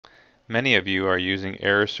Many of you are using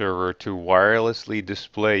Airserver to wirelessly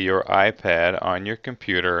display your iPad on your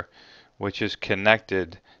computer, which is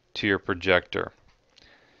connected to your projector.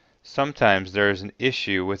 Sometimes there is an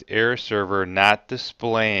issue with Airserver not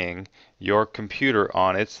displaying your computer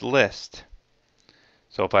on its list.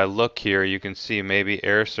 So if I look here, you can see maybe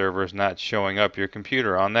Airserver is not showing up your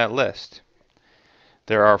computer on that list.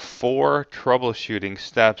 There are 4 troubleshooting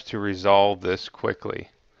steps to resolve this quickly.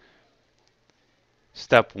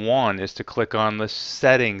 Step 1 is to click on the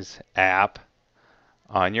Settings app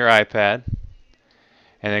on your iPad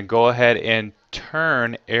and then go ahead and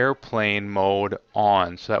turn airplane mode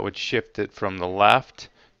on. So that would shift it from the left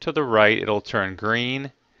to the right. It'll turn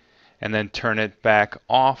green and then turn it back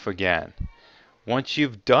off again. Once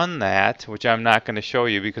you've done that, which I'm not going to show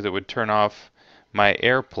you because it would turn off my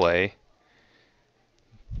AirPlay,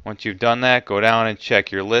 once you've done that, go down and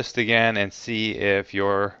check your list again and see if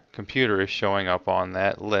your computer is showing up on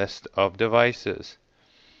that list of devices.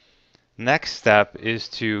 Next step is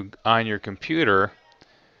to, on your computer,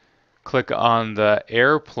 click on the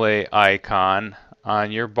AirPlay icon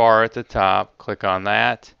on your bar at the top, click on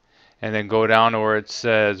that, and then go down to where it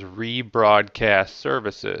says Rebroadcast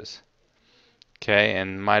Services. Okay,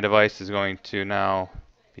 and my device is going to now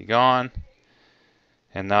be gone,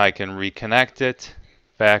 and now I can reconnect it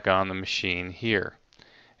back on the machine here.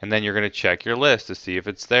 And then you're going to check your list to see if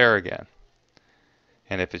it's there again.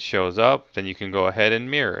 And if it shows up, then you can go ahead and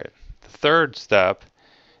mirror it. The third step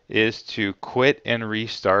is to quit and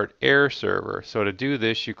restart Airserver. So to do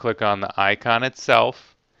this, you click on the icon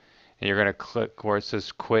itself, and you're going to click where it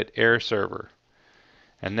says Quit Airserver.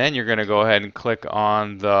 And then you're going to go ahead and click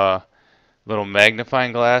on the little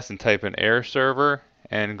magnifying glass and type in Airserver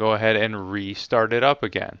and go ahead and restart it up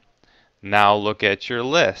again. Now look at your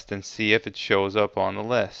list and see if it shows up on the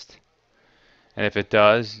list. And if it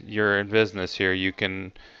does, you're in business here. You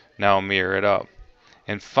can now mirror it up.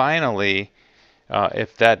 And finally,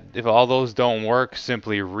 if all those don't work,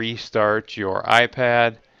 simply restart your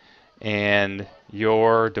iPad and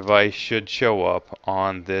your device should show up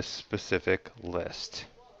on this specific list.